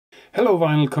Hello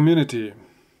vinyl community!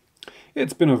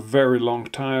 It's been a very long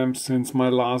time since my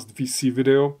last VC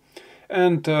video,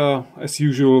 and as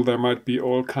usual there might be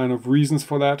all kind of reasons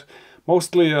for that.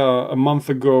 Mostly a month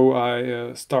ago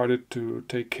I started to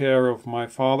take care of my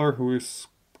father, who is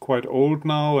quite old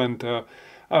now, and I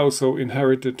also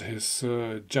inherited his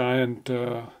giant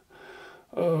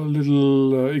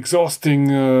little exhausting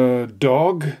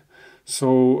dog.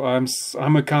 So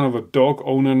I'm a kind of a dog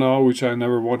owner now, which I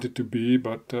never wanted to be,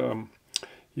 but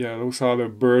yeah, those are the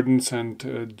burdens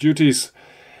and duties.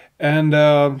 And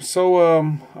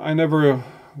I never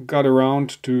got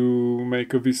around to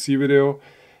make a VC video.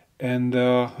 And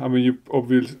I mean, you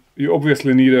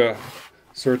obviously need a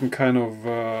certain kind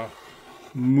of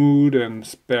mood and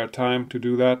spare time to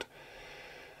do that.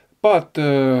 But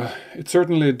it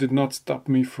certainly did not stop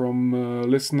me from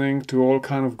listening to all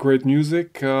kind of great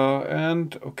music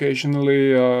and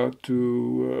occasionally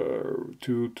to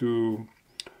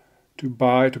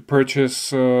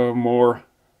purchase more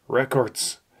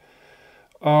records.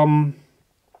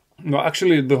 No,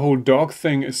 actually, the whole dog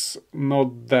thing is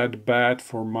not that bad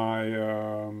for my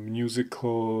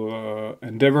musical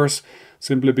endeavors,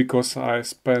 simply because I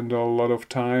spend a lot of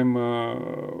time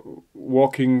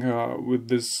walking with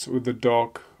the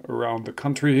dog around the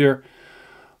country here,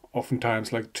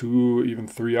 oftentimes like 2, even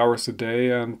 3 hours a day,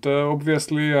 and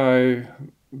obviously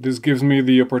this gives me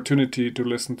the opportunity to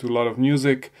listen to a lot of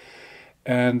music,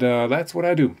 and that's what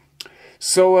I do.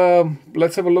 So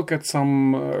let's have a look at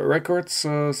some records,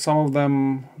 some of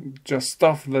them just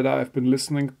stuff that I've been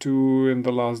listening to in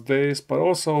the last days, but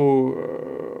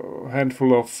also a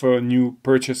handful of new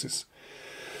purchases.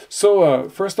 So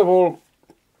first of all,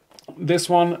 this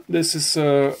is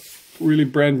really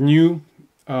brand new.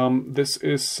 This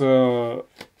is a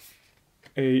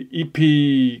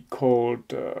EP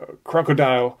called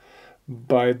Crocodile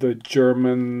by the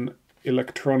German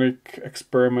electronic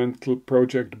experimental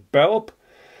project Belp.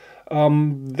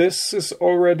 This is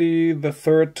already the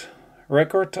third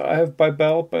record I have by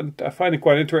Belp, and I find it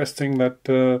quite interesting that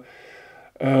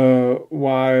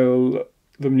while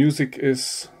the music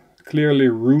is clearly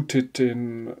rooted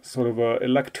in sort of a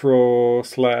electro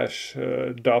slash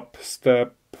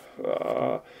dubstep,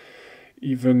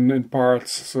 even in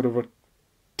parts sort of a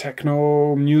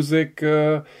techno music,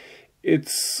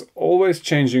 it's always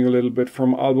changing a little bit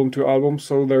from album to album,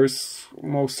 so there's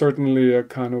most certainly a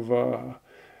kind of a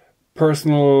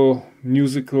personal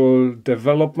musical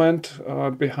development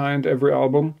behind every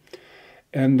album.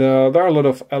 And there are a lot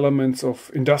of elements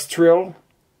of industrial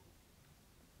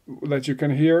that you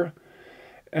can hear,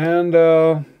 and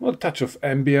a touch of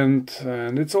ambient,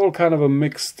 and it's all kind of a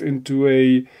mixed into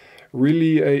a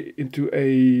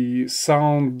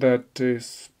sound that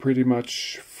is pretty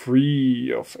much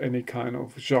free of any kind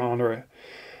of genre.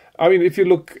 I mean, if you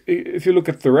look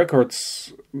at the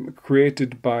records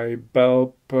created by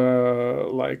Belp,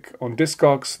 like on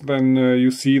Discogs, then you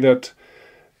see that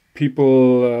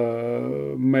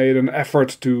people made an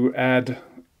effort to add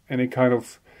any kind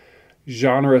of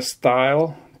genre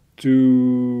style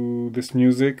to this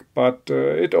music, but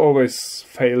it always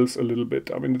fails a little bit.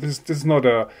 I mean, this is not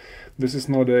a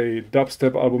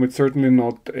dubstep album. It's certainly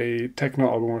not a techno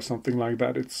album or something like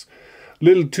that. It's a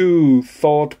little too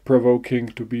thought-provoking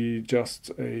to be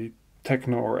just a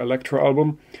techno or electro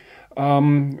album.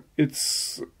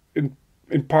 It's in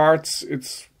parts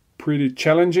it's pretty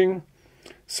challenging,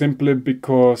 simply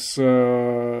because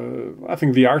I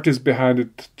think the artists behind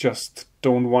it just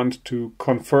don't want to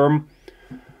confirm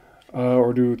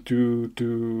or to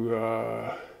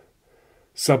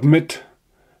submit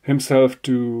himself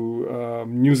to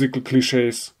musical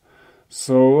cliches.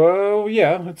 So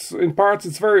yeah, it's in parts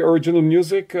it's very original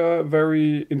music,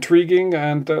 very intriguing,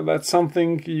 and that's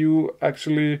something you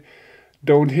actually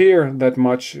don't hear that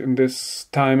much in this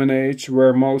time and age,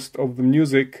 where most of the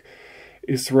music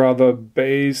is rather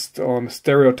based on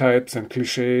stereotypes and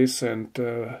cliches and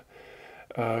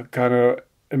kind of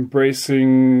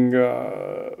embracing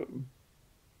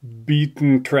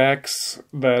beaten tracks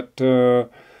that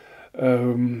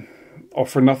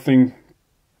offer nothing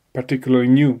particularly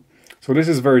new. So this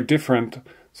is very different.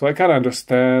 So I kind of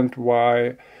understand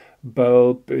why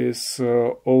Belp is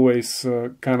always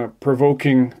kind of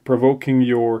provoking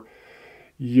your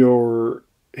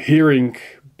hearing,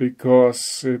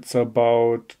 because it's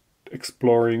about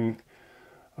exploring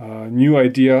new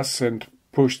ideas and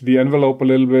push the envelope a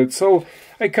little bit. So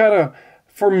I kind of,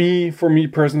 for me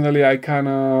personally, I kind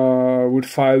of would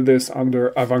file this under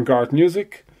avant-garde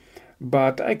music.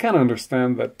 But I can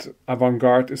understand that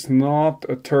avant-garde is not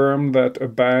a term that a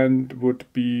band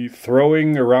would be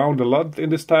throwing around a lot in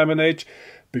this time and age,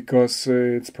 because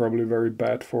it's probably very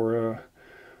bad for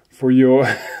for your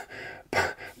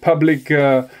public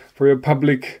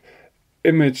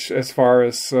image as far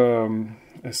as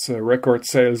record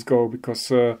sales go, because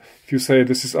if you say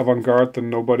this is avant-garde, then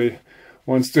nobody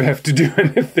wants to have to do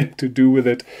anything to do with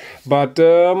it. But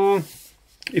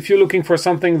if you're looking for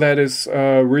something that is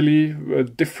really a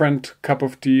different cup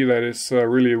of tea, that is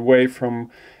really away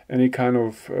from any kind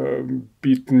of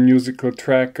beaten musical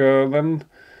track, then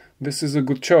this is a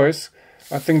good choice.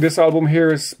 I think this album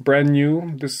here is brand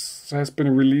new. This has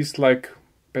been released like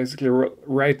basically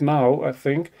right now, I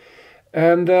think.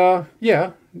 And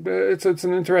yeah, it's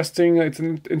an interesting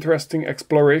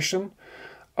exploration.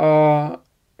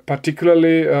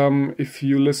 Particularly if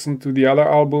you listen to the other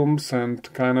albums and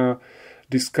kind of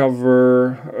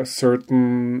discover a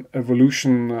certain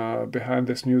evolution behind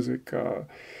this music.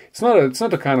 It's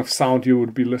not a kind of sound you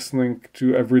would be listening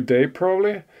to every day,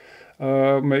 probably.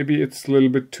 Maybe it's a little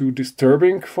bit too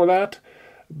disturbing for that.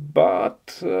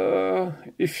 But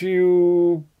if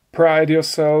you pride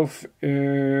yourself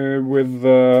with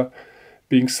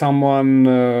being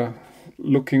someone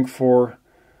looking for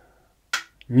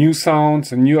new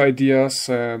sounds and new ideas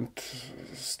and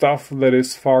stuff that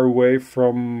is far away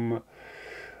from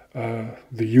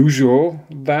the usual,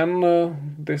 then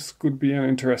this could be an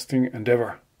interesting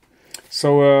endeavor.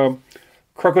 So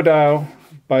Crocodile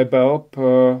by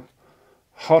Belp,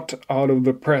 hot out of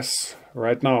the press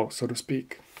right now, so to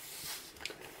speak.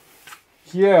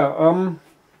 Yeah,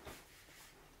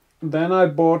 then I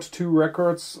bought 2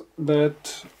 records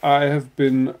that I have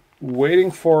been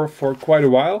waiting for quite a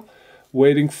while,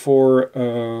 waiting for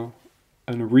a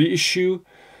reissue,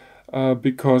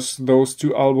 because those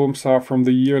 2 albums are from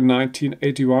the year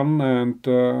 1981, and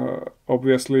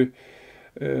obviously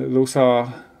those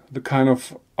are the kind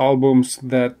of albums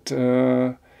that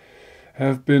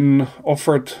have been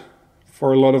offered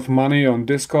for a lot of money on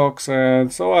Discogs,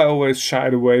 and so I always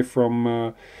shied away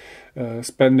from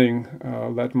spending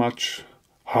that much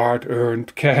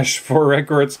hard-earned cash for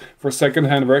records, for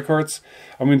second-hand records.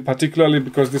 I mean, particularly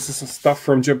because this is stuff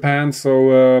from Japan,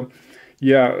 so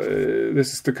yeah,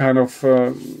 this is the kind of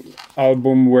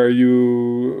album where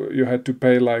you had to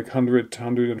pay like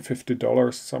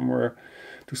 $150 somewhere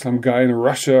to some guy in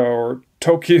Russia or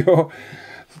Tokyo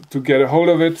to get a hold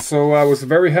of it. So I was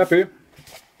very happy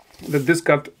that this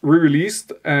got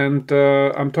re-released, and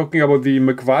I'm talking about the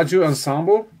Mkwaju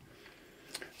Ensemble.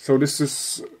 So this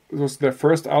was their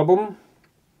first album.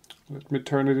 Let me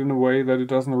turn it in a way that it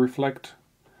doesn't reflect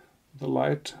the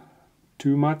light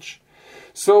too much.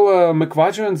 So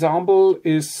Mkwaju Ensemble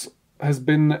has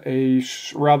been a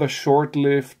rather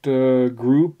short-lived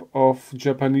group of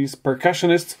Japanese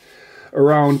percussionists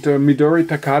around Midori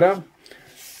Takada.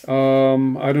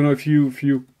 I don't know if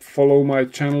you follow my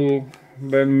channel,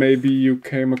 then maybe you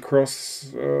came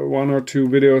across 1 or 2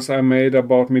 videos I made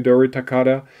about Midori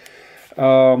Takada.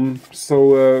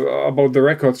 About the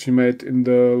records she made in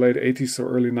the late 80s or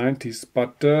early 90s.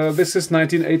 But this is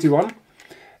 1981.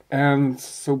 And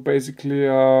so basically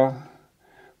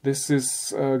this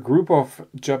is a group of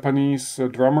Japanese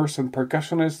drummers and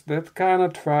percussionists that kind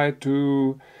of try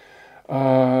to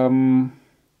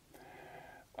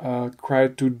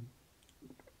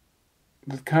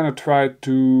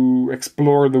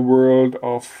explore the world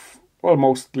of, well,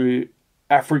 mostly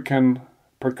African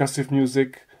percussive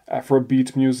music,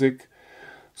 Afrobeat music.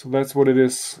 So that's what it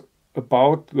is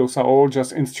about. Those are all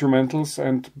just instrumentals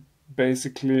and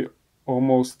basically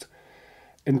almost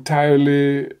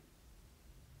entirely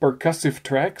percussive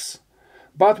tracks,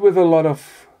 but with a lot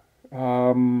of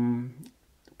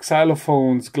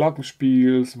xylophones,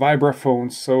 glockenspiels,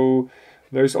 vibraphones. So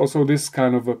there's also this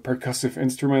kind of a percussive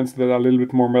instruments that are a little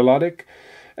bit more melodic,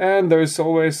 and there's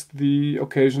always the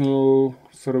occasional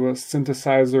sort of a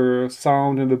synthesizer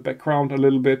sound in the background a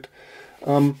little bit.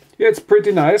 Yeah, it's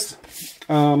pretty nice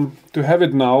to have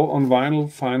it now on vinyl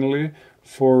finally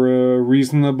for a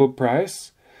reasonable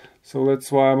price. So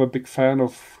that's why I'm a big fan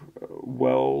of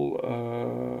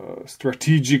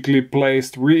strategically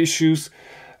placed reissues.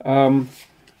 I'm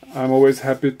always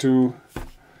happy to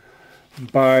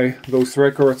buy those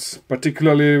records,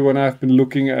 particularly when I've been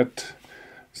looking at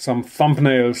some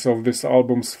thumbnails of these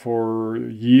albums for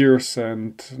years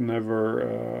and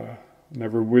never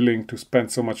willing to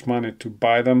spend so much money to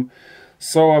buy them.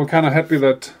 So I'm kind of happy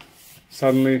that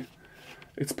suddenly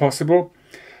it's possible.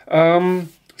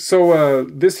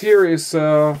 This here is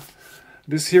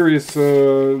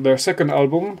their second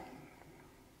album,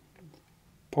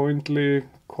 pointedly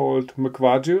called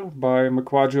Mkwaju by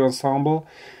Mkwaju Ensemble.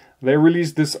 They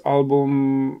released this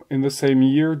album in the same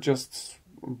year, just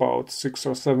about 6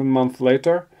 or 7 months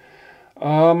later.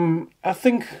 I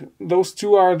think those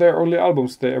two are their only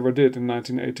albums they ever did in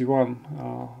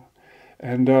 1981.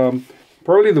 And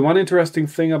probably the one interesting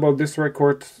thing about this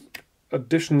record,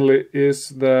 additionally, is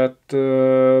that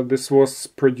this was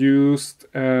produced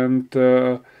and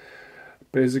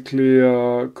basically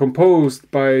composed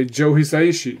by Joe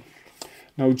Hisaishi.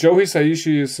 Now, Joe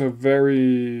Hisaishi is a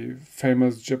very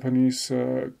famous Japanese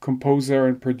composer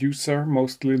and producer,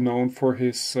 mostly known for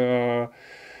his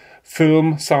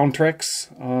film soundtracks.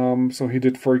 So he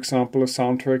did, for example, a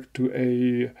soundtrack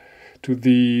to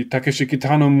the Takeshi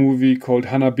Kitano movie called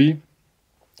Hanabi,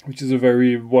 which is a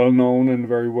very well-known and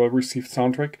very well-received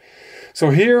soundtrack. So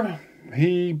here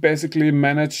he basically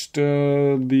managed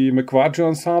the McWaju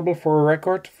ensemble for a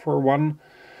record, for one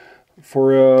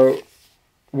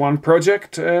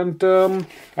project, and I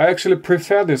actually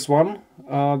prefer this one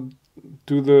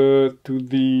to the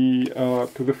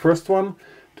first one,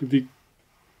 to the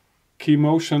Key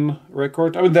Motion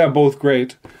record. I mean, they're both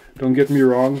great, don't get me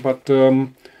wrong, but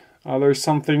there's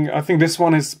something, I think this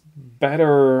one is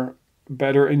better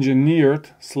engineered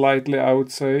slightly, I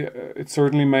would say. It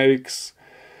certainly makes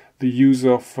the use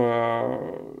of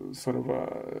sort of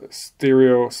a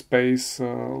stereo space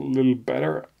a little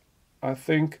better, I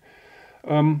think.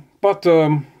 But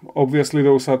obviously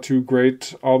those are two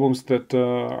great albums that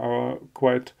are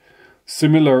quite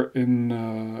similar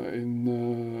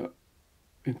in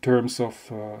terms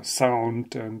of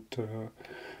sound and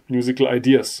musical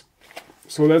ideas.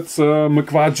 So that's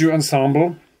McWaju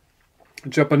Ensemble, a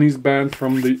Japanese band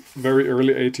from the very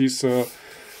early 80s,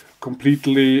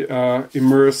 completely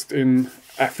immersed in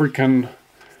African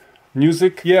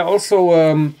music. Yeah,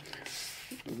 also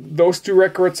those two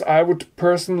records, I would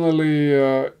personally,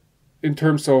 in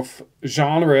terms of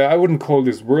genre, I wouldn't call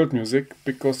this world music,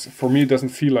 because for me it doesn't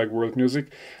feel like world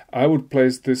music. I would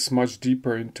place this much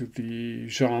deeper into the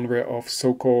genre of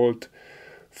so-called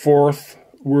fourth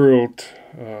world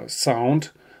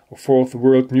sound, or fourth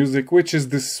world music, which is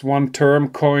this one term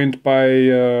coined by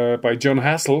John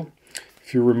Hassell.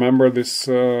 If you remember this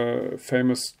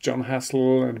famous John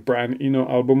Hassell and Brian Eno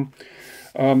album.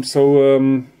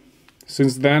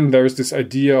 Since then, there's this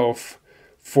idea of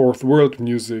fourth world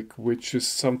music, which is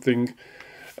something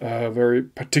very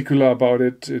particular about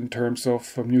it in terms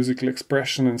of musical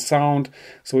expression and sound.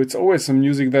 So it's always some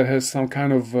music that has some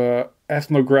kind of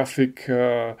ethnographic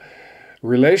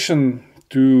relation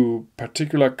to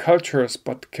particular cultures,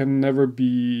 but can never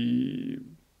be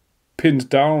pinned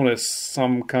down as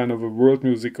some kind of a world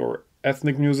music or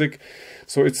ethnic music.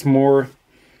 So it's more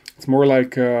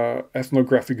like an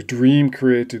ethnographic dream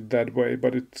created that way,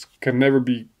 but it can never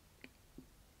be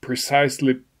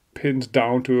precisely pinned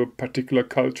down to a particular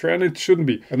culture, and it shouldn't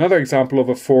be. Another example of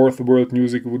a fourth world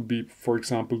music would be, for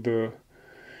example, the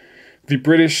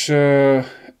British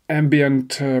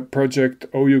ambient project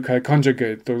OUK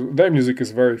Conjugate. Their music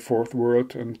is very fourth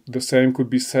world, and the same could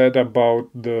be said about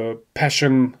the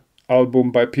Passion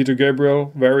album by Peter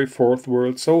Gabriel, very fourth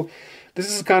world. So this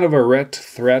is kind of a red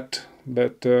thread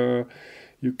that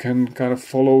you can kind of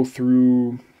follow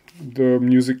through the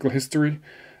musical history,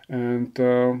 and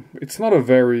it's a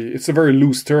very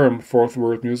loose term, fourth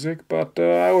world music, but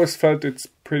I always felt it's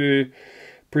pretty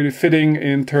fitting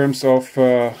in terms of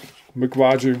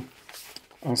McWaju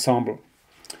Ensemble.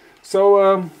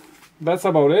 So that's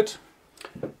about it,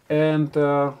 and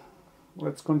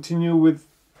let's continue with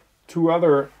two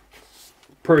other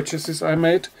purchases I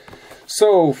made.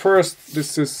 So first,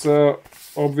 this is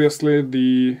obviously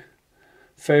the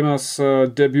famous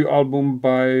debut album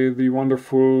by the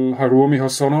wonderful Haruomi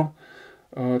Hosono,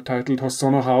 titled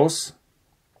Hosono House.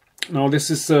 Now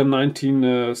this is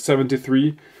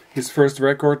 1973, his first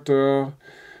record.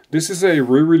 This is a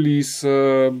re-release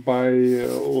by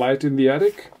Light in the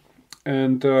Attic,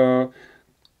 and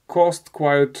caused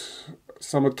quite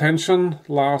some attention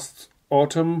last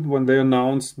autumn when they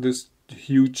announced this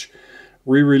huge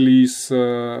re-release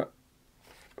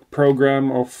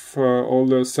program of all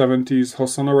the 70s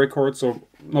Hosono records, or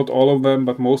not all of them,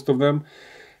 but most of them.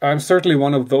 I'm certainly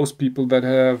one of those people that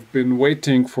have been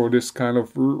waiting for this kind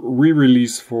of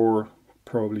re-release for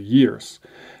probably years.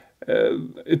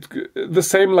 The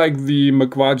same like the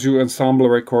McWaju Ensemble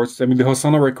records. I mean, the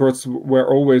Hosono records were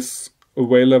always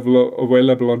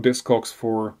available on Discogs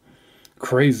for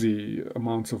crazy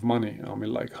amounts of money. I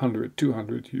mean, like 100,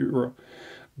 200 euro,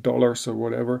 dollars or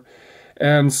whatever.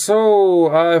 And so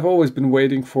I've always been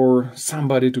waiting for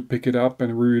somebody to pick it up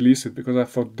and re-release it, because I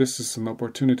thought this is an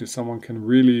opportunity. Someone can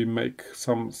really make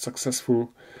some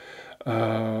successful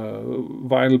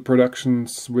vinyl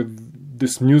productions with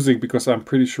this music, because I'm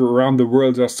pretty sure around the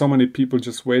world there are so many people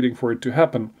just waiting for it to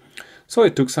happen. So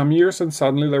it took some years, and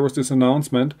suddenly there was this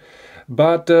announcement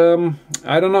But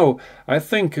I don't know. I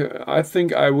think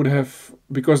I would have,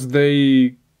 because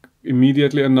they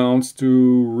immediately announced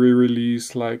to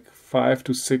re-release like 5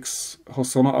 to 6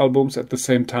 Hosono albums at the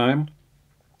same time,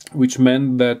 which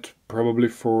meant that probably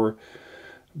for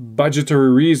budgetary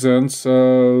reasons,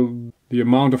 the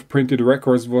amount of printed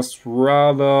records was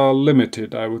rather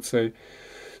limited, I would say.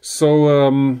 So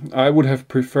I would have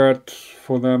preferred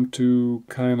for them to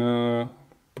kind of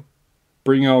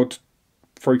bring out,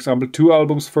 for example, 2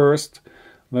 albums first,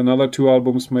 then another 2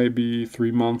 albums maybe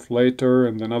 3 months later,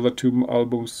 and then another 2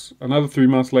 albums another 3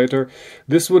 months later.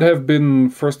 This would have been,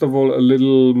 first of all, a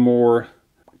little more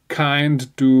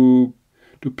kind to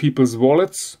people's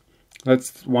wallets.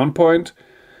 That's one point.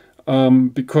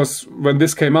 Because when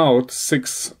this came out,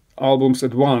 6 albums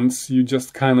at once, you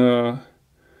just kind of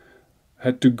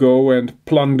had to go and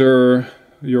plunder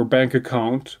your bank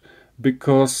account,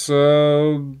 because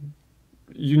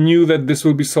you knew that this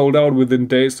will be sold out within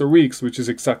days or weeks, which is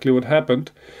exactly what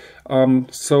happened.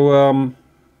 So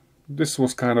this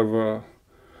was kind of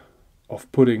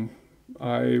off-putting.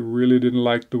 I really didn't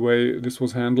like the way this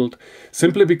was handled,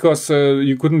 simply because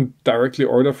you couldn't directly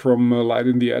order from Light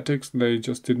in the Attics. They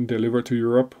just didn't deliver to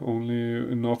Europe,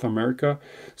 only in North America.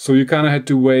 So you kind of had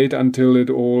to wait until it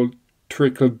all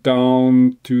trickled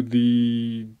down to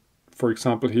the, for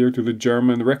example here, to the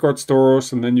German record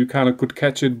stores, and then you kind of could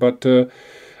catch it. But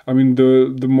I mean,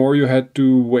 the more you had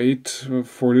to wait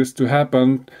for this to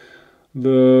happen,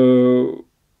 the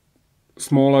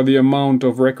smaller the amount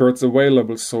of records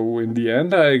available. So in the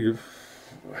end, I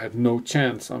had no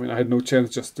chance. I mean, I had no chance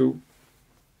just to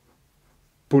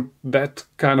put that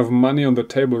kind of money on the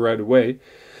table right away.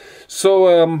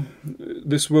 So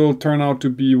this will turn out to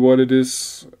be what it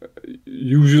is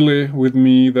usually with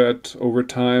me, that over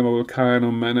time I will kind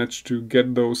of manage to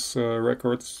get those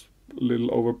records a little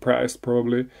overpriced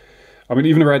probably. I mean,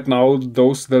 even right now,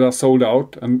 those that are sold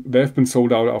out, and they've been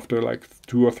sold out after like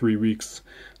 2 or 3 weeks.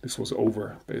 This was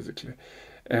over, basically.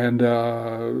 And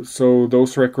so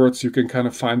those records, you can kind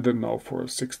of find them now for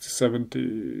 $60,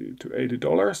 $70 to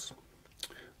 $80.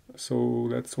 So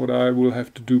that's what I will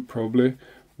have to do probably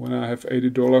when I have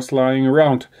 $80 lying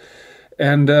around.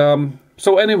 And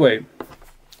so anyway,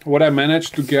 what I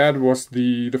managed to get was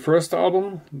the first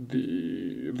album,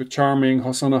 the charming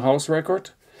Hosono House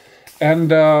record,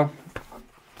 and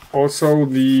also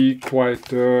the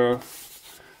quite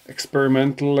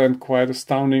experimental and quite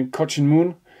astounding Kochin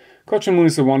Moon. Kochin Moon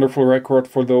is a wonderful record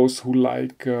for those who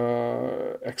like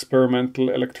experimental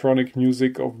electronic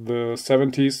music of the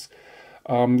 70s.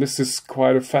 This is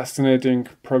quite a fascinating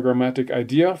programmatic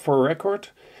idea for a record.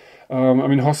 I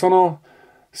mean, Hosono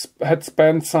had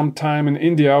spent some time in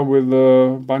India with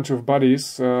a bunch of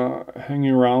buddies,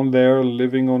 hanging around there,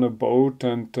 living on a boat,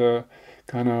 and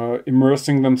kind of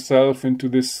immersing themselves into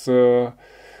this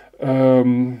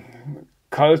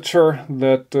culture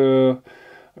that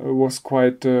was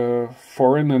quite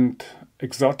foreign and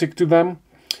exotic to them.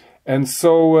 And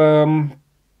so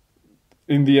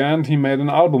in the end he made an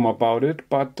album about it,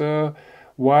 but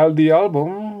while the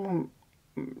album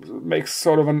makes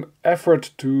sort of an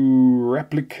effort to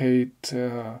replicate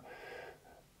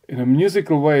in a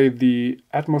musical way the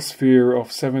atmosphere of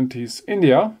 70s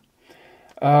India,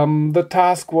 the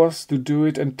task was to do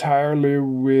it entirely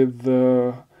with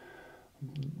the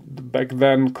back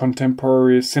then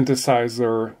contemporary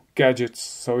synthesizer gadgets.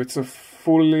 So it's a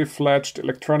fully fledged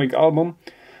electronic album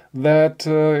that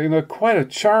in a quite a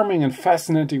charming and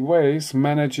fascinating ways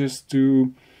manages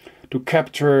to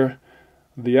capture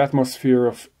the atmosphere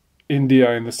of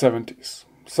India in the 70s.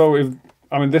 So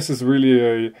this is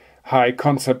really a high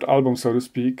concept album, so to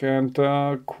speak, and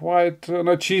quite an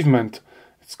achievement.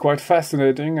 It's quite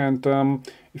fascinating, and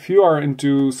if you are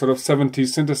into sort of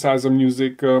 70s synthesizer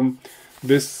music,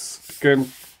 this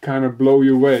can kind of blow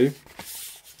you away.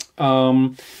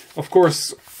 Of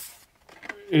course,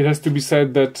 it has to be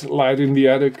said that Light in the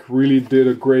Attic really did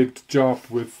a great job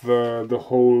with the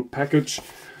whole package.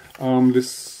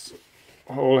 This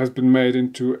whole has been made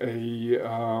into a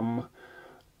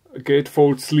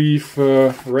gatefold sleeve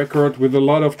record with a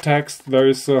lot of text. There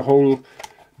is a whole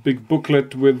big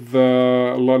booklet with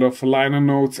a lot of liner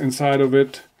notes inside of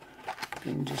it. I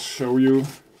can just show you.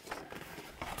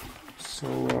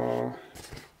 So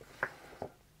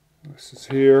this is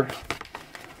here.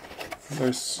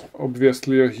 There's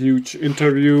obviously a huge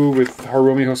interview with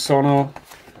Haruomi Hosono,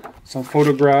 some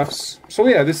photographs. So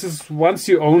yeah, this is, once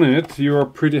you own it, you are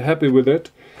pretty happy with it.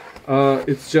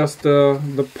 It's just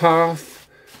the path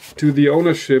to the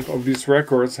ownership of these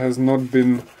records has not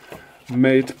been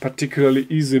made particularly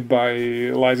easy by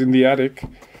Light in the Attic.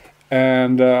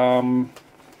 And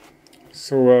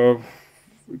so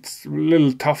it's a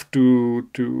little tough to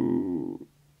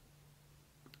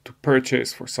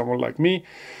purchase for someone like me.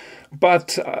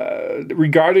 But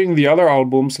regarding the other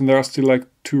albums, and there are still like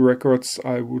 2 records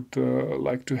I would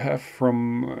like to have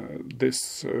from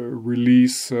this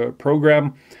release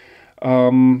program.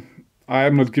 I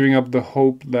am not giving up the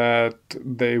hope that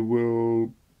they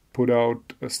will put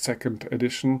out a second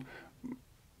edition,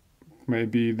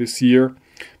 maybe this year,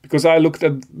 because I looked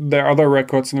at their other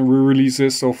records and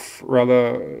re-releases of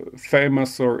rather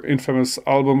famous or infamous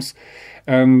albums,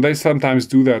 and they sometimes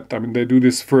do that. I mean, they do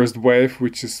this first wave,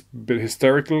 which is a bit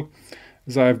hysterical,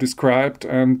 as I have described,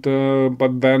 and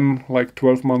but then like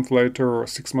 12 months later or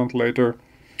 6 months later,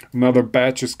 another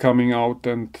batch is coming out,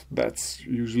 and that's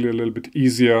usually a little bit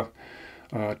easier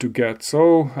to get.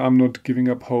 So I'm not giving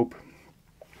up hope.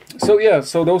 So yeah,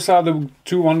 so those are the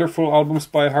 2 wonderful albums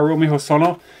by Haruomi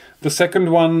Hosono. The second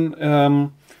one,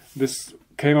 this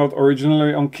came out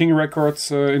originally on King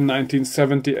Records in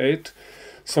 1978.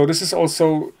 So this is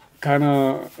also kind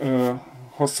of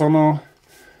Hosono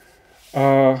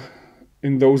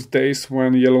in those days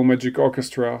when Yellow Magic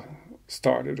Orchestra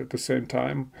started at the same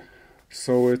time.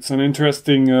 So it's an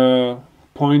interesting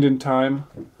point in time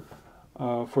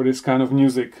for this kind of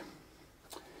music.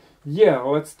 Yeah,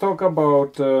 let's talk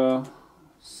about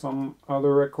some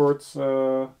other records.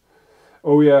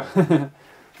 Oh yeah,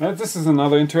 this is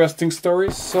another interesting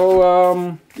story.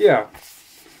 So yeah,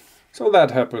 so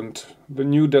that happened. The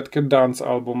new Dead Can Dance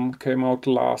album came out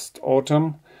last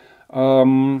autumn.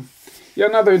 Yeah,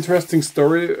 another interesting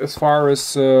story as far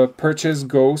as purchase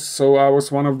goes. So I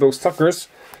was one of those suckers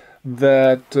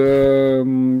that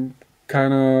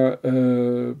kind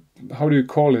of, how do you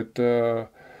call it,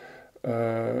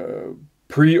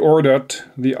 pre-ordered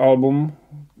the album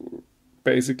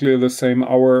basically the same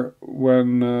hour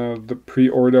when the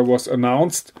pre-order was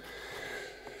announced.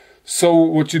 So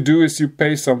what you do is you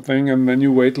pay something and then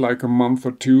you wait like a month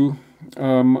or 2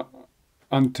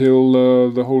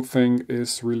 until the whole thing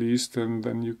is released, and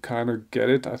then you kind of get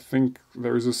it. I think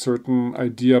there is a certain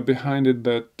idea behind it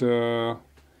that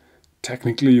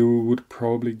technically you would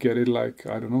probably get it like,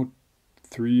 I don't know,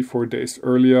 3-4 days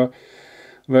earlier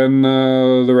than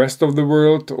the rest of the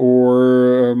world,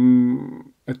 or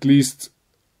at least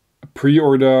a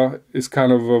pre-order is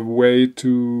kind of a way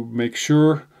to make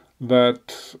sure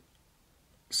that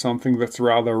something that's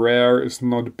rather rare is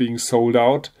not being sold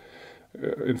out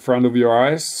in front of your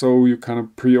eyes, so you kind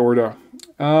of pre-order.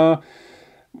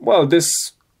 Well,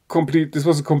 this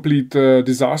was a complete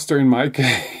disaster in my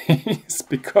case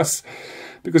because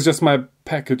just my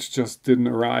package just didn't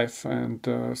arrive, and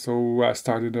so I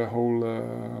started a whole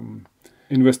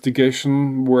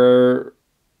investigation where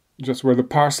the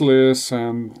parcel is,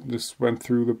 and this went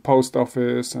through the post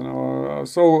office, and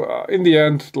so in the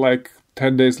end, like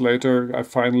 10 days later, I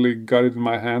finally got it in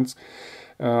my hands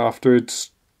after it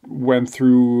went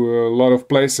through a lot of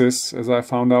places, as I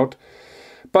found out.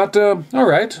 But all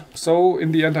right, so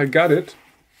in the end I got it.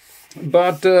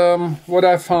 But what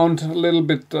I found a little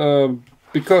bit,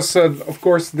 because of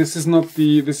course this is not the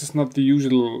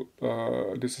usual,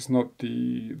 this is not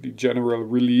the general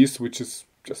release, which is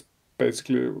just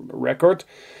basically a record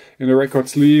in a record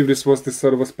sleeve. This was this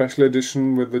sort of a special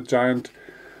edition with the giant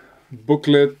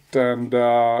booklet and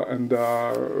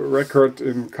record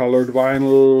in colored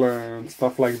vinyl and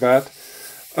stuff like that.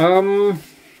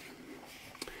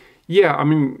 Yeah, I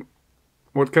mean,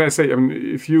 what can I say? I mean,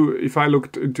 if I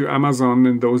looked into Amazon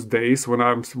in those days when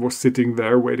I was sitting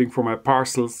there waiting for my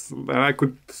parcels, then I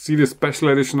could see the special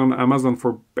edition on Amazon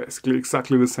for basically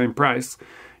exactly the same price,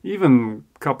 even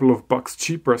a couple of bucks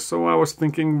cheaper. So I was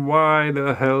thinking, why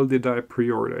the hell did I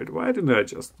pre-order it? Why didn't I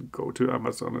just go to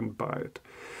Amazon and buy it?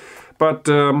 But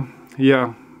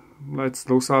yeah,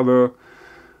 those are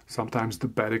sometimes the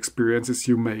bad experiences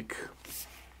you make.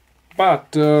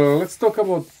 But let's talk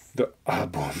about the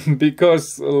album,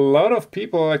 because a lot of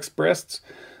people expressed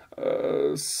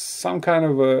some kind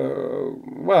of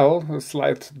a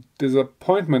slight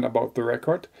disappointment about the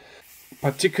record.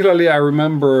 Particularly, I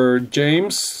remember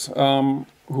James,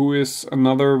 who is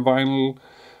another vinyl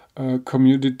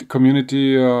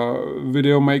community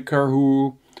video maker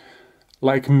who,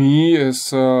 like me,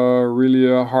 is really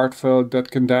a heartfelt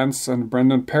Dead Can Dance and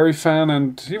Brendan Perry fan,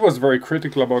 and he was very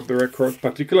critical about the record,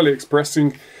 particularly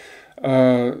expressing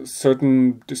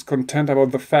certain discontent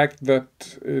about the fact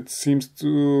that it seems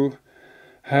to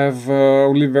have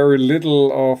only very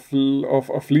little of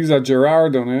Lisa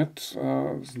Gerrard on it,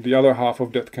 the other half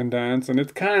of Dead Can Dance, and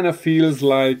it kind of feels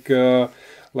like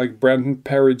Brendan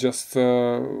Perry just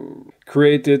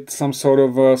created some sort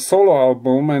of a solo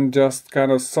album and just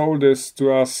kind of sold this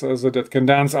to us as a Dead Can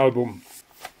Dance album.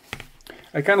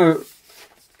 I kind of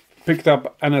picked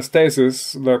up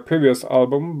Anastasis, their previous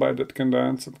album by Dead Can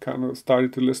Dance, and kind of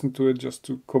started to listen to it just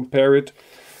to compare it.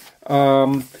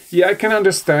 Yeah, I can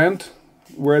understand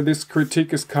where this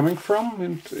critique is coming from,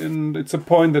 and it's a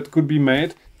point that could be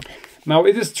made. Now,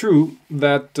 it is true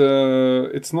that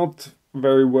it's not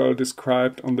very well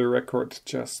described on the record,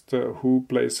 just who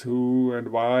plays who and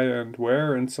why and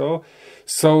where and so.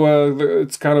 So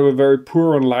it's kind of a very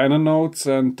poor on liner notes,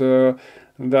 and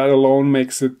that alone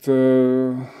makes it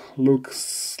look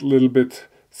a little bit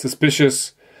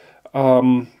suspicious. I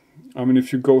mean,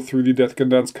 if you go through the Dead Can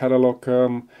Dance catalog,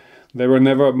 they were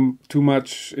never too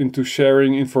much into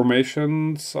sharing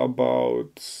informations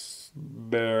about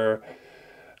their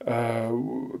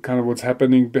kind of what's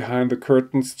happening behind the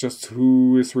curtains, just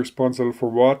who is responsible for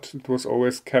what. It was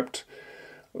always kept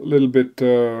a little bit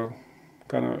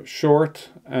kind of short,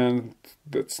 and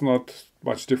that's not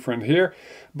much different here.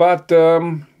 But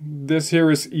this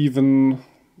here is even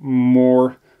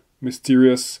more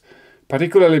mysterious,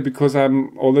 particularly because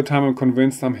all the time I'm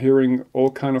convinced I'm hearing all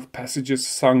kind of passages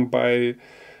sung by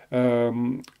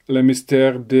Le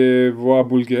Mystère des Voix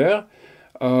Bulgaires,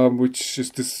 which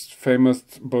is this famous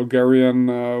Bulgarian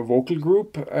vocal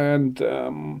group, and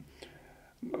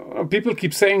people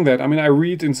keep saying that. I mean, I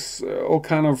read in all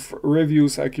kind of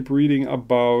reviews, I keep reading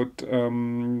about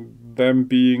them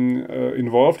being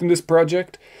involved in this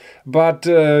project, but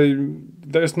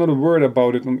there's not a word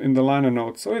about it in the liner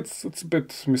notes, so it's a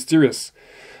bit mysterious.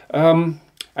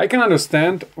 I can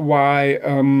understand why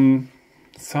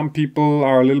some people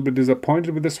are a little bit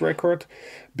disappointed with this record,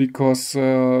 because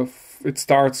it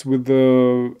starts with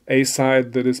the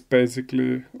A-side that is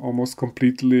basically almost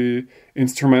completely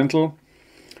instrumental.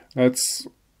 That's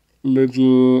a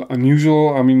little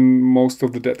unusual. I mean, most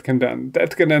of the Dead Can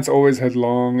Dance always had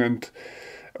long and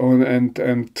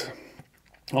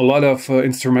a lot of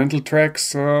instrumental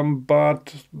tracks,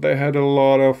 but they had a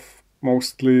lot of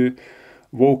mostly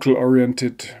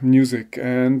vocal-oriented music,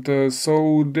 and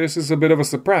so this is a bit of a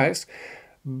surprise.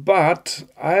 But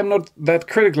I am not that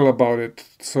critical about it.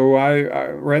 So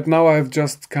I right now I've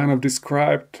just kind of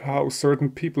described how certain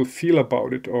people feel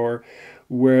about it, or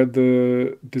where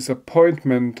the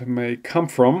disappointment may come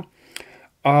from.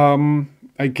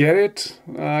 I get it.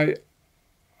 I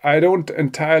don't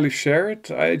entirely share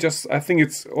it. I think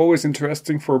it's always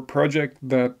interesting for a project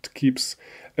that keeps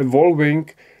evolving,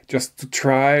 just to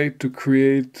try to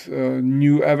create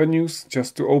new avenues,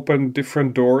 just to open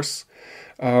different doors.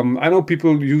 I know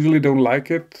people usually don't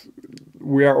like it.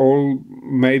 We are all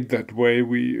made that way.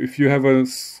 If you have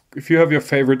your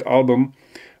favorite album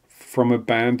from a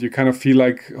band, you kind of feel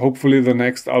like hopefully the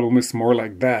next album is more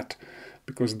like that,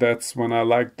 because that's when I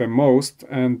like them most.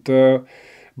 And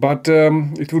but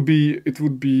it would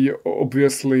be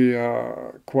obviously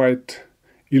quite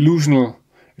illusional.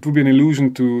 It would be an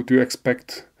illusion to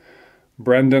expect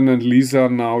Brandon and Lisa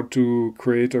now to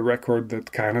create a record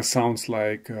that kind of sounds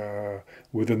like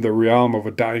Within the Realm of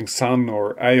a Dying Sun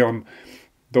or Aeon.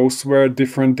 Those were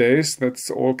different days. That's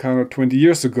all kind of 20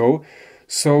 years ago.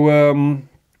 So,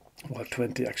 well,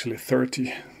 20, actually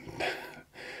 30.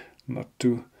 Not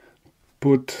to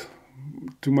put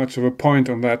too much of a point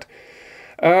on that.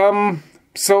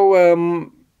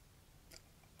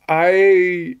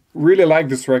 I really like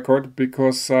this record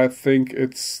because I think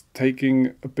it's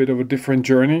taking a bit of a different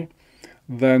journey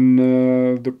than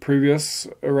the previous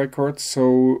records.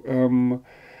 So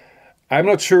I'm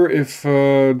not sure if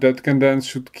Dead Can Dance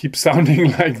should keep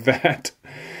sounding like that.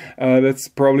 That's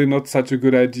probably not such a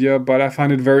good idea, but I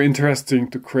find it very interesting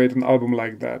to create an album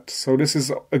like that. So this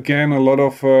is, again, a lot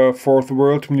of fourth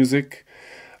world music.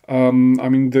 I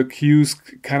mean, the cues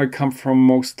kind of come from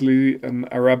mostly an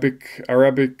Arabic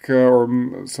or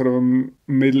sort of a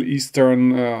Middle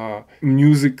Eastern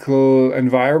musical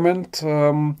environment.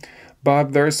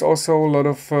 But there's also a lot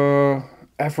of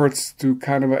efforts to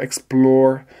kind of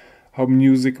explore how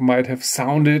music might have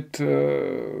sounded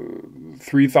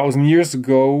 3,000 years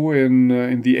ago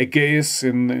in the Aegeis,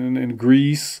 in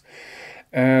Greece.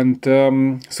 And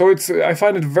so I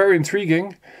find it very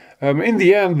intriguing. In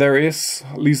the end, there is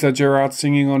Lisa Gerrard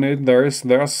singing on it. There's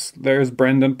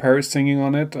Brendan Perry singing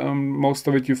on it. Most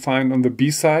of it you find on the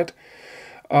B-side.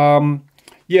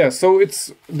 Yeah, so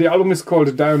the album is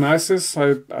called Dionysus.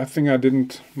 I think I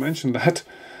didn't mention that.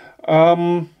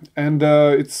 And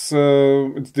it's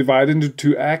divided into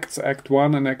 2 acts, Act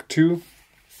 1 and Act 2.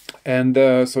 And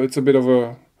so it's a bit of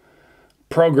a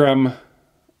program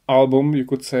album, you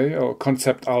could say, or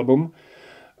concept album.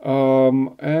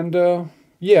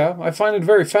 Yeah, I find it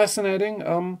very fascinating.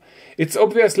 It's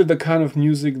obviously the kind of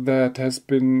music that has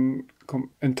been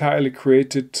entirely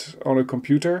created on a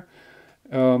computer.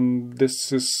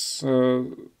 This is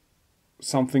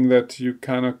something that you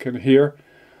kind of can hear.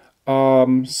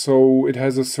 So it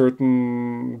has a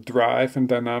certain drive and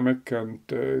dynamic, and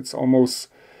it's almost,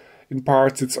 in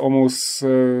parts, it's almost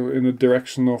in the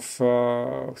direction of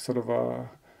sort of a,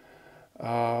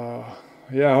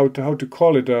 yeah, how to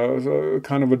call it,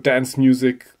 kind of a dance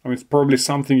music. I mean, it's probably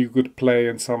something you could play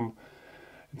in some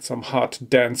hot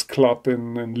dance club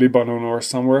in Lebanon or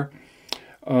somewhere.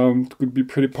 It could be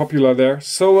pretty popular there.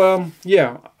 So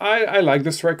yeah, I like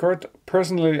this record.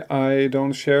 Personally, I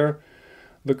don't share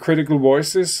the critical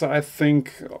voices. I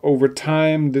think over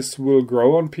time this will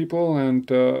grow on people and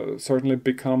certainly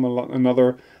become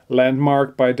another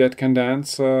landmark by Dead Can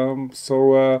Dance.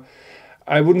 So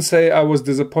I wouldn't say I was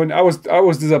disappointed. I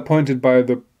was disappointed by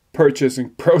the purchasing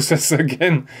process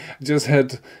again. I just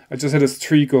had a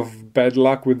streak of bad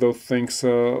luck with those things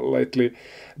lately.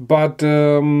 But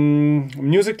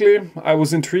musically, I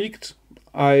was intrigued.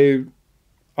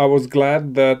 I was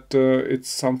glad that it's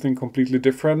something completely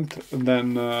different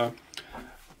than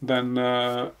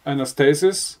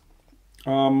Anastasis,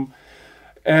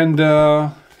 and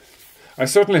I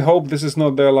certainly hope this is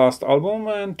not their last album.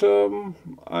 And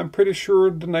I'm pretty sure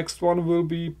the next one will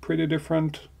be pretty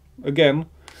different again.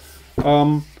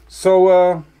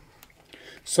 So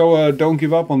don't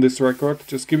give up on this record.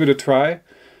 Just give it a try,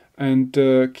 and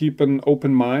keep an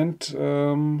open mind.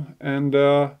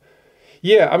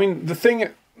 Yeah, I mean, the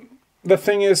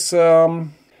thing is,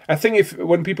 I think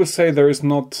when people say there is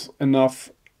not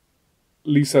enough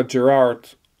Lisa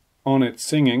Gerrard on it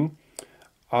singing,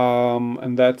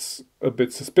 and that's a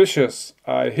bit suspicious,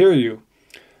 I hear you.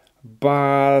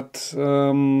 But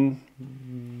to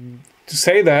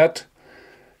say that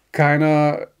kind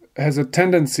of has a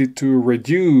tendency to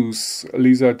reduce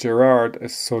Lisa Gerrard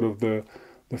as sort of the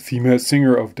female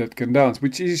singer of Dead Can Dance,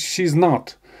 which she's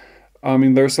not. I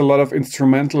mean, there's a lot of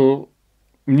instrumental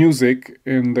music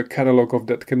in the catalog of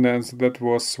Dead Can Dance that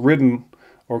was written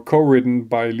or co-written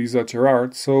by Lisa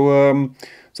Gerrard. So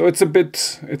it's a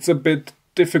bit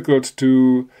difficult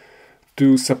to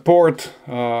support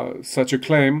such a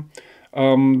claim.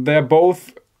 They're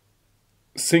both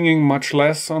singing much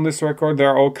less on this record.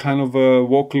 They're all kind of a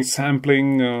vocal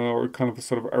sampling or kind of a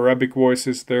sort of Arabic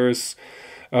voices. There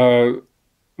are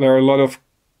a lot of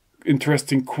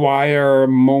interesting choir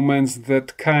moments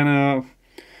that kind of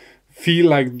feel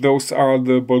like those are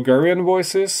the Bulgarian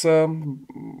voices,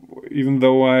 even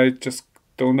though I just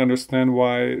don't understand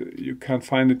why you can't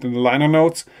find it in the liner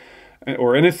notes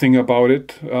or anything about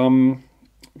it.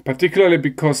 Particularly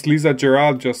because Lisa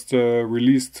Gerrard just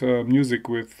released music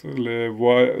with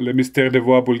Le Mystère des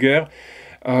Voix Bulgaires.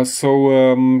 So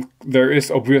there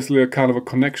is obviously a kind of a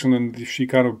connection, and she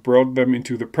kind of brought them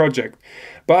into the project.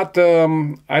 But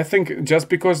I think just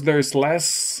because there is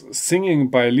less singing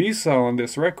by Lisa on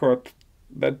this record,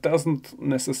 that doesn't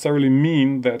necessarily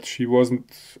mean that she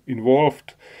wasn't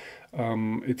involved.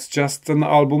 It's just an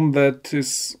album that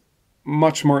is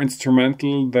much more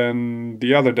instrumental than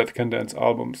the other Dead Can Dance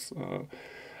albums.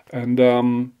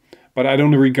 But I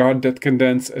don't regard Dead Can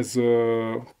Dance as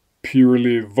a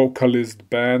purely vocalist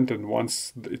band, and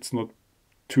once it's not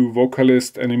too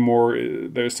vocalist anymore,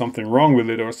 there's something wrong with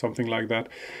it or something like that.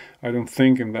 I don't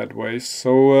think in that way.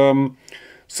 So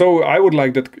I would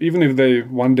like that, even if they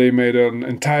one day made an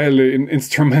entirely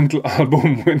instrumental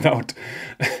album without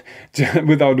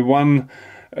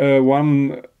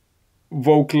one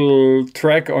vocal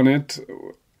track on it,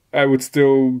 I would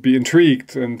still be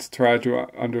intrigued and try to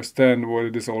understand what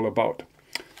it is all about.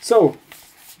 So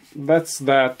that's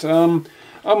that.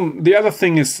 The other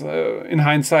thing is, in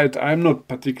hindsight, I'm not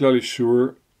particularly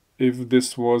sure if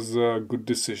this was a good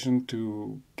decision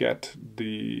to get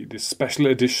this special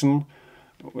edition.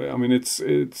 I mean, it's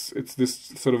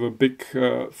this sort of a big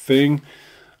thing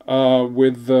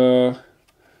with the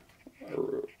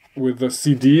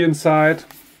CD inside.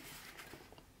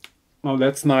 Oh,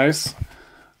 that's nice.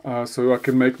 So I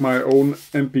can make my own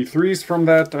MP3s from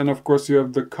that, and of course you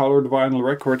have the colored vinyl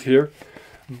record here.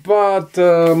 But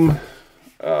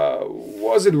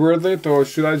was it worth it, or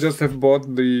should I just have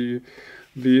bought the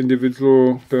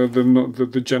individual,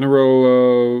 the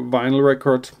general vinyl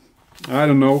record? I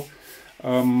don't know.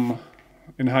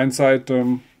 In hindsight,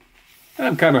 I'm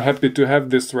kind of happy to have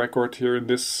this record here in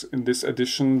this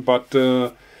edition, but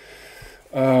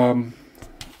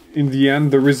in the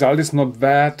end, the result is not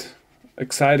that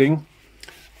exciting.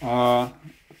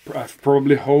 I've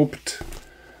probably hoped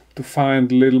to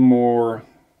find a little more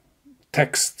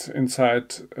text inside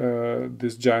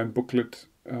this giant booklet,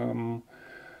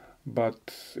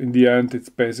 but in the end, it's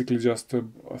basically just a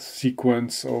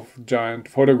sequence of giant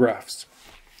photographs.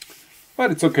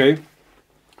 But it's okay.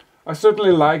 I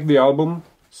certainly like the album,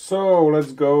 so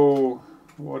let's go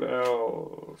What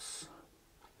else?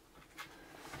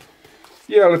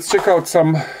 Yeah, let's check out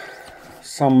some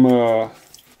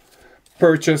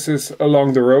purchases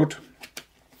along the road.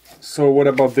 So what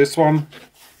about this one?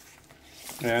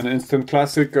 An instant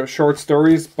classic, Short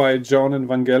Stories by John and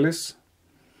Vangelis.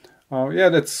 Yeah,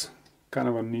 that's kind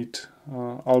of a neat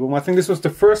album. I think this was the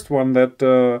first one that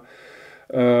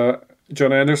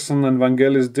John Anderson and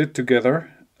Vangelis did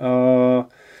together.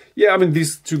 Yeah, I mean,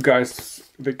 these two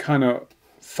guys, they kind of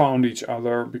found each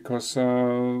other because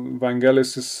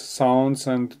Vangelis' sounds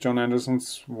and John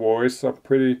Anderson's voice are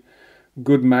pretty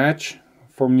good match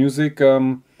for music.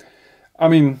 I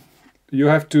mean, you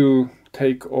have to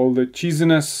take all the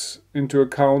cheesiness into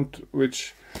account,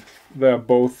 which they're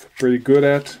both pretty good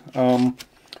at.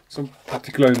 So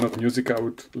particularly not music I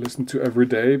would listen to every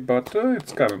day, but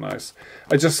it's kind of nice.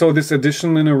 I just saw this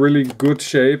edition in a really good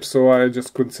shape, so I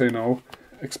just couldn't say no.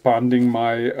 Expanding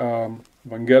my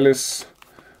Vangelis,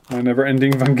 my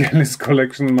never-ending Vangelis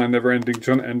collection, my never-ending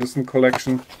John Anderson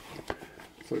collection.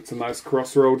 So it's a nice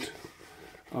crossroad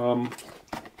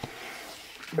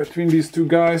between these two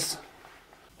guys.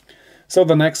 So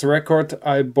the next record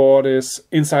I bought is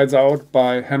Insides Out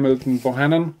by Hamilton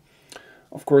Bohannon.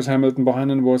 Of course, Hamilton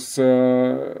Bohannon was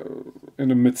in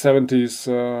the mid-70s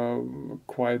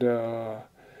quite a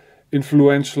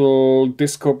influential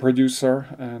disco producer,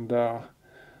 and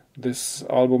this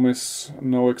album is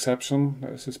no exception.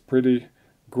 This is pretty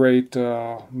great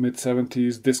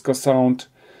mid-70s disco sound.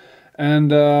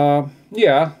 And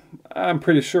yeah, I'm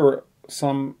pretty sure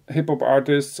some hip-hop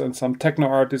artists and some techno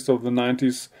artists of the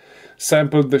 90s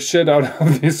sampled the shit out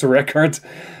of this record,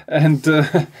 and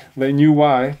they knew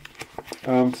why.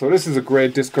 So this is a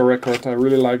great disco record. I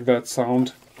really like that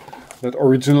sound, that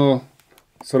original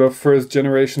sort of first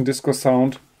generation disco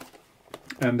sound.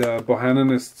 And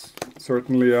Bohannon is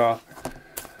certainly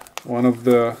one of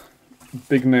the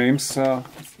big names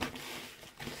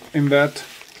in that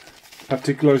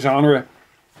particular genre.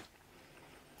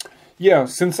 Yeah,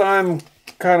 since I'm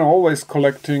kind of always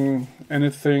collecting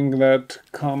anything that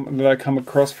I come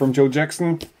across from Joe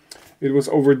Jackson, it was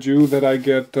overdue that I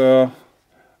get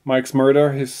Mike's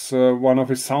Murder, one of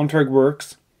his soundtrack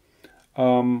works.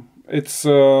 It's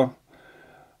Joe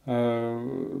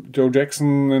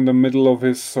Jackson in the middle of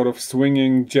his sort of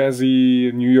swinging,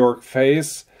 jazzy New York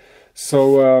phase.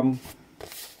 So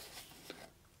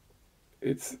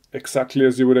it's exactly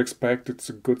as you would expect. It's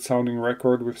a good sounding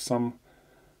record with some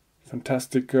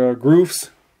fantastic grooves.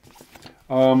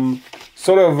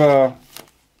 Sort of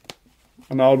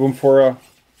an album for a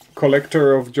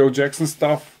collector of Joe Jackson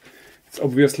stuff. It's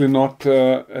obviously not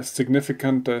as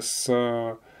significant as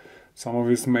some of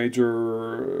his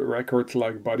major records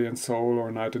like Body and Soul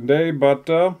or Night and Day, but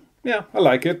yeah, I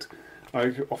like it.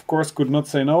 I, of course, could not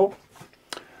say no.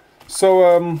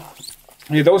 So,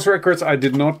 yeah, those records I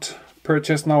did not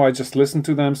purchase now, I just listened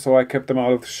to them, so I kept them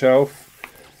out of the shelf,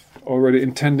 already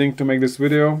intending to make this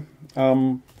video.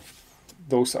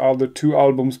 Those are the two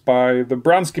albums by the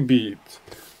Bransky Beat.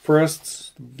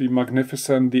 First, the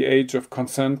magnificent The Age of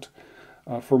Consent.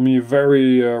 For me,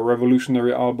 very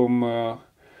revolutionary album.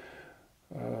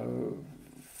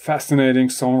 Fascinating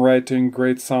songwriting,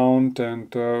 great sound,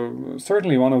 and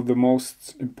certainly one of the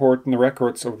most important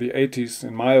records of the 80s,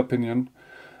 in my opinion.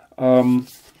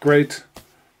 Great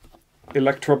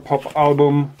electro-pop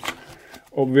album,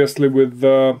 obviously with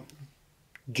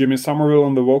Jimmy Somerville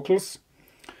on the vocals.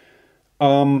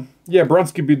 Yeah,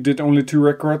 Bransky Beat did only 2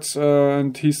 records,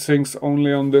 and he sings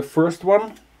only on the first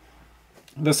one.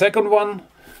 The second one,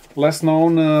 less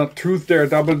known, Truth Dare,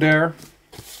 Double Dare,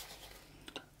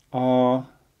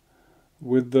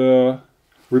 with the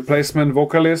replacement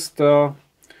vocalist,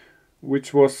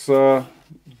 which was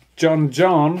John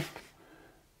John.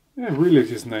 Yeah, really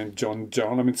his name, John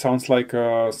John. I mean, it sounds like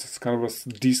it's kind of a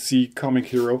DC comic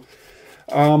hero.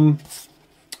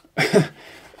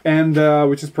 And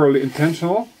which is probably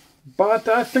intentional, but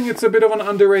I think it's a bit of an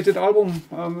underrated album.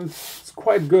 It's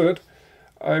quite good.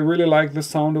 I really like the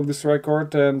sound of this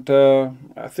record, and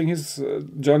I think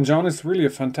John John is really a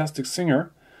fantastic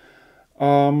singer.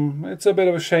 It's a bit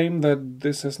of a shame that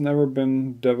this has never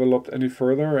been developed any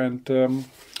further, and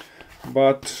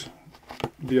but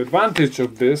the advantage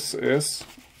of this is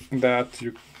that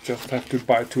you just have to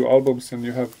buy 2 albums and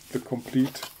you have the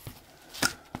complete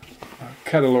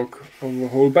catalog of the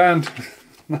whole band.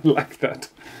 I like that.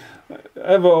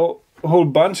 I have a whole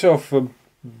bunch of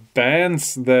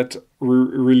bands that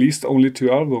released only 2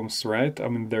 albums, right? I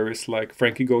mean, there is like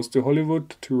Frankie Goes to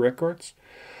Hollywood, 2 records.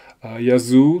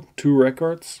 Yazoo, 2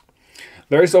 records.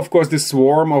 There is, of course, this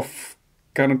swarm of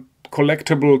kind of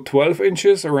collectible 12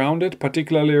 inches around it,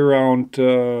 particularly around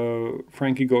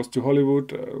Frankie Goes to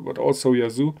Hollywood, but also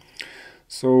Yazoo.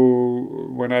 So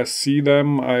when I see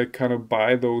them, I kind of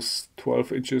buy those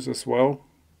 12 inches as well.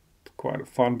 Quite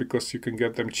fun because you can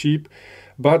get them cheap,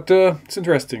 but it's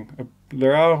interesting.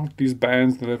 There are these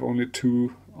bands that have only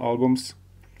 2 albums.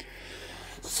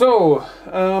 So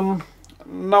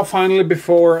now finally,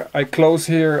 before I close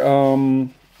here,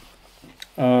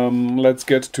 let's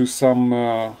get to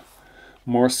some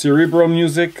more cerebral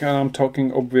music. And I'm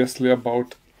talking obviously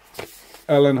about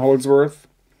Allan Holdsworth,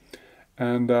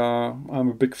 and I'm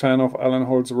a big fan of Allan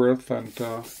Holdsworth, and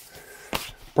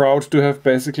proud to have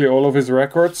basically all of his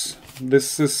records.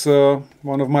 This is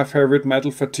one of my favorite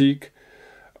Metal Fatigue.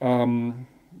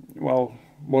 Well,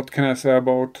 what can I say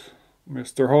about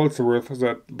Mr. Holdsworth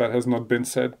that has not been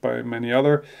said by many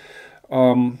other?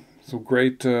 So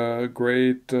great,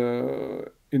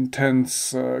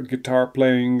 intense guitar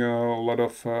playing, a lot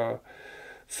of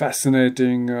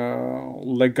fascinating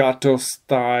legato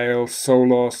style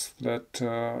solos that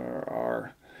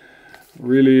are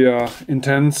really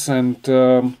intense, and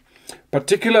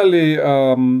particularly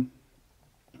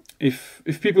if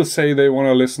people say they want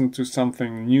to listen to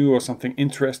something new or something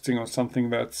interesting or something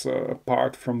that's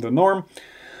apart from the norm,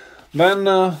 then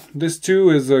this too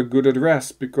is a good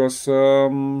address, because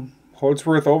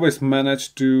Holdsworth always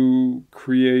managed to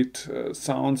create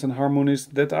sounds and harmonies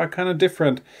that are kind of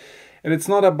different. And it's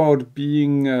not about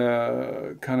being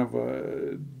kind of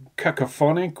a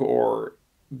cacophonic or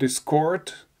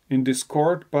discord,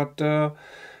 but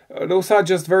those are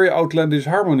just very outlandish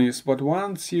harmonies. But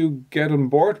once you get on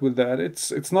board with that,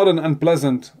 it's not an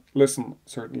unpleasant listen.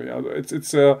 Certainly,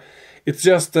 it's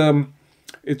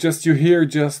just you hear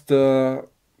just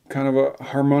kind of a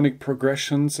harmonic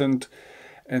progressions and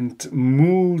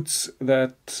moods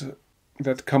that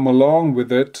come along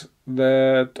with it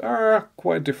that are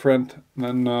quite different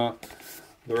than the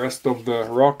rest of the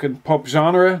rock and pop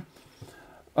genre.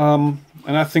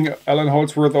 And I think Allan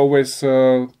Holdsworth always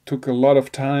took a lot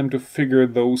of time to figure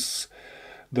those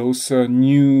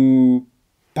new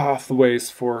pathways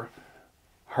for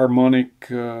harmonic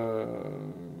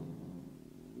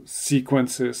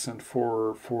sequences and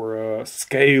for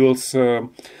scales,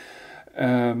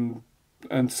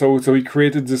 and so he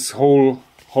created this whole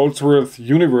Holdsworth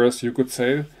universe, you could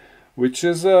say, which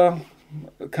is a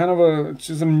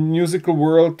musical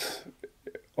world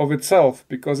of itself,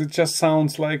 because it just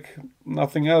sounds like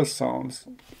nothing else sounds.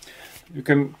 You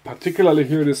can particularly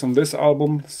hear this on this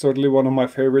album, certainly one of my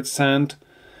favorites, Sand.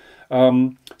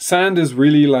 Sand is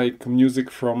really like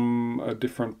music from a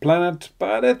different planet,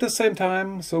 but at the same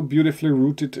time so beautifully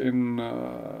rooted in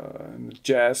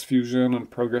jazz fusion and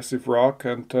progressive rock,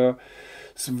 and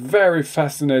it's a very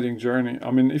fascinating journey.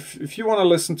 I mean, if you want to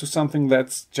listen to something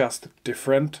that's just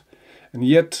different, and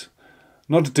yet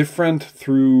not different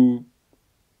through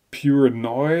pure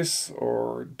noise,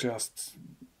 or just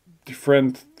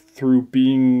different through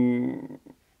being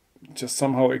just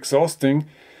somehow exhausting,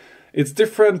 it's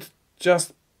different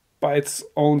just by its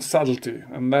own subtlety,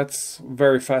 and that's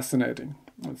very fascinating.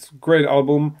 It's a great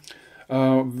album,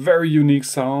 very unique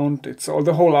sound.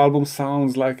 The whole album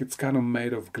sounds like it's kind of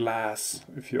made of glass,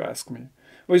 if you ask me,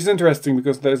 which is interesting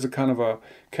because there's a kind of a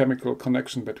chemical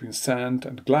connection between sand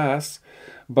and glass.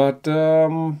 But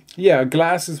yeah,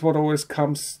 glass is what always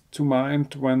comes to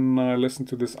mind when I listen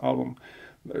to this album.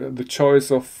 The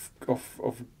choice of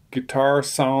guitar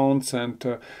sounds,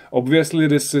 and obviously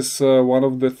this is one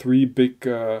of the 3 big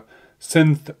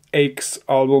synth aches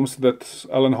albums that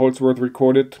Allan Holdsworth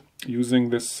recorded using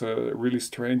this really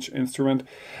strange instrument.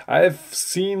 I've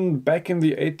seen back in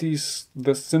the 80s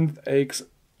the synth aches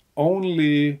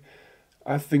only,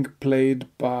 I think, played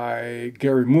by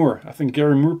Gary Moore. I think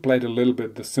Gary Moore played a little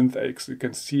bit the synth aches. You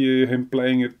can see him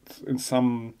playing it in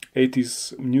some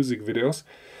 80s music videos.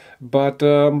 But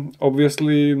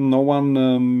obviously no one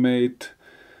made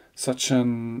such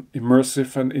an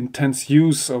immersive and intense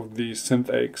use of the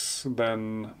synth aches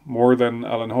more than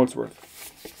Allan Holdsworth.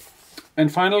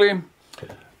 And finally,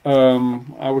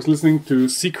 I was listening to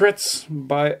Secrets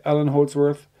by Allan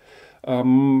Holdsworth.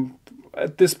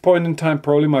 At this point in time,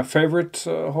 probably my favorite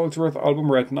Holdsworth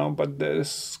album right now, but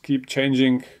this keep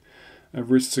changing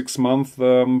every 6 months.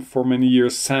 For many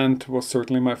years, Sand was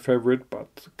certainly my favorite,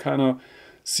 but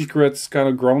Secrets kind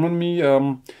of grown on me.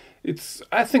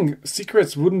 I think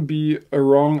Secrets wouldn't be a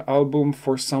wrong album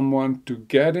for someone to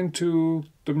get into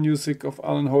the music of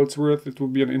Allan Holdsworth. It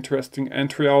would be an interesting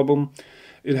entry album.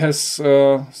 It has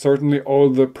certainly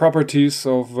all the properties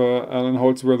of Allan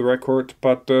Holdsworth record,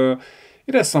 but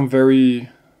it has some very,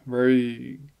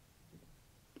 very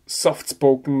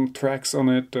soft-spoken tracks on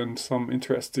it and some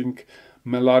interesting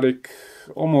melodic,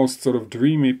 almost sort of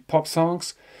dreamy pop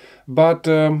songs. But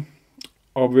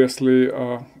obviously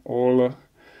all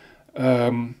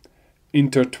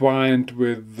intertwined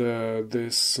with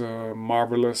this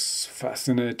marvelous,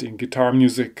 fascinating guitar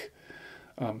music.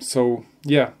 So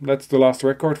yeah, that's the last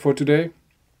record for today.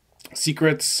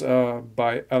 Secrets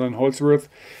by Allan Holdsworth.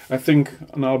 I think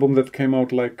an album that came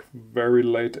out like very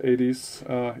late 80s.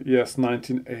 Yes,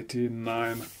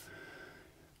 1989.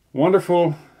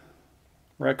 Wonderful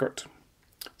record.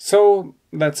 So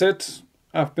that's it.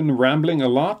 I've been rambling a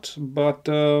lot, but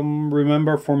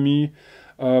remember, for me,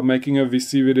 making a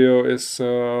VC video is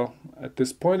at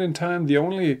this point in time the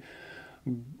only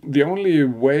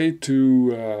way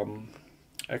to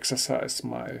exercise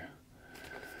my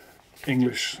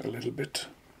English a little bit.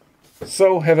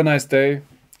 So have a nice day,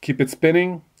 keep it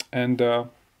spinning, and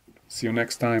see you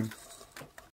next time.